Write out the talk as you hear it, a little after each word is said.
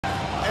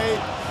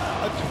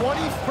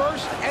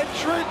21st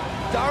entrant,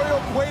 Dario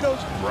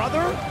Cueto's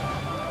brother?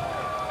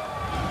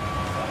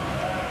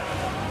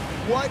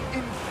 What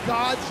in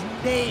God's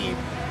name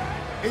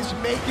is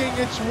making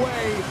its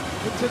way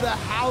into the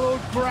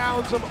hallowed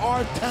grounds of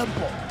our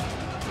temple?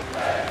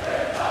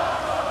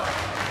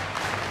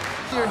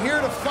 You're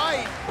here to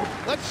fight.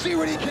 Let's see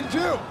what he can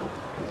do.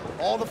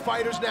 All the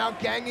fighters now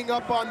ganging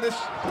up on this.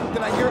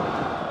 Did I hear it?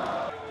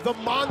 The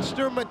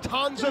Monster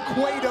Matanza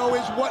Cueto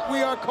is what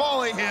we are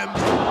calling him.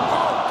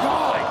 Oh,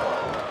 God!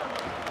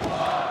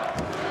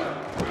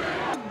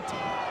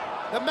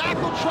 The Mac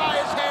will try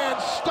his hand.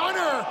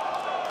 Stunner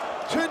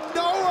to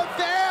no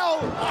avail.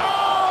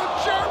 Oh,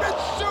 German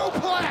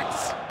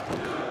suplex!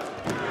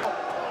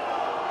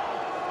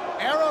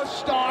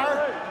 Aerostar.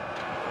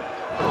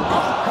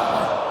 Oh,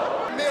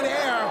 God.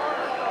 Mid-air.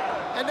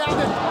 And now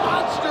this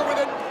monster with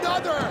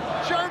another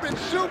German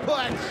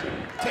suplex.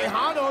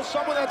 Tejano,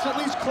 someone that's at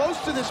least close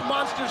to this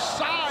monster's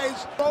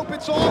size. Hope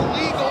it's all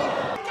legal.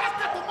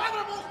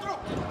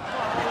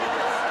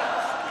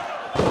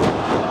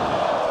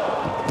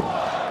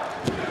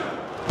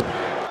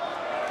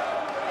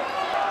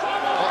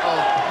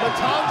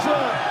 Matanza,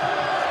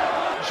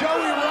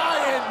 Joey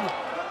Ryan.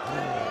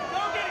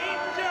 Don't get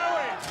eaten,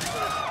 Joey.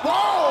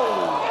 Whoa!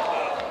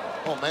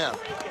 Oh, man.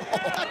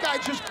 Oh, that guy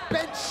just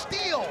bent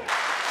steel.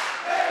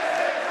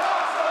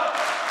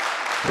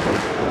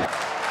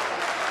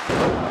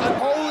 An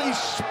Holy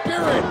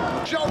Spirit,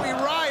 Joey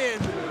Ryan.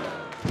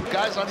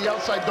 Guys on the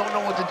outside don't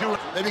know what to do.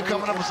 Maybe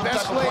coming up with some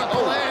Best type of laid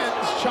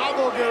plans,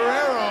 Chavo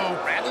Guerrero.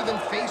 Rather than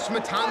face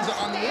Matanza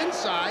on the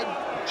inside,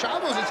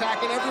 Chavo's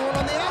attacking everyone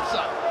on the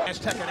outside.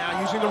 Aztec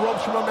now using the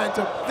ropes for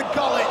momentum. The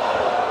gullet.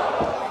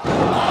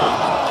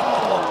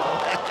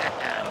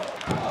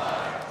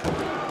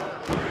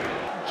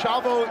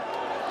 Chavo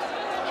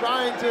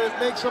trying to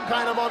make some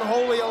kind of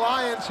unholy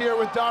alliance here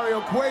with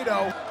Dario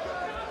Cueto.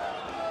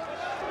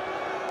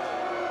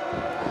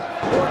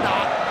 Or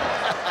not.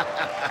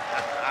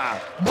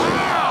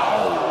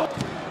 Wow!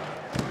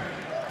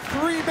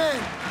 3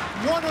 men.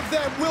 One of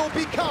them will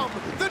become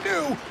the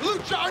new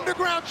Lucha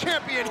Underground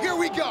champion. Here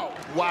we go.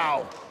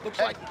 Wow. Looks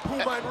like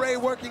Puma and Ray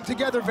working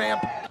together,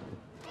 Vamp.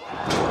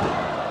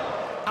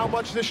 How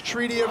much this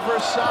Treaty of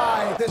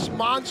Versailles, this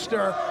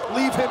monster,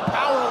 leave him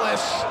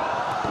powerless.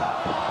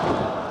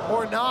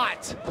 Or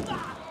not.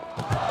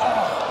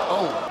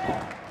 Oh.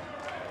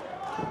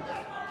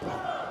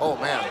 Oh,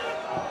 man.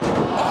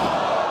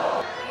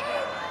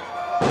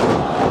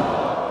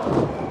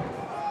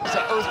 It's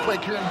an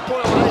earthquake here in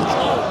Boyle Heights.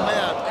 Oh,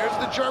 man. There's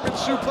the German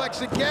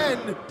suplex again.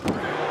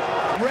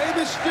 Rey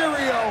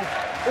Mysterio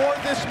or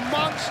this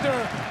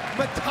monster,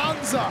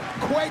 Matanza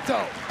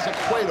Cueto. It's a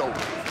Cueto.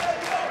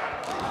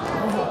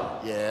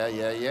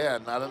 Yeah.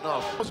 Not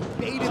enough. Just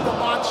baited the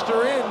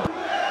monster in.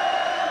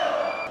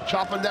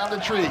 Chopping down the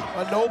tree.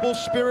 A noble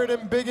spirit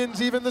embiggens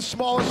even the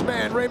smallest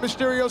man. Rey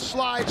Mysterio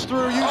slides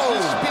through, uses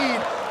his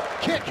speed.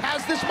 Kick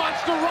has this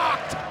monster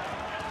rocked.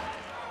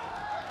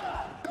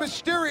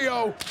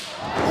 Mysterio.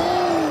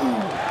 Ooh.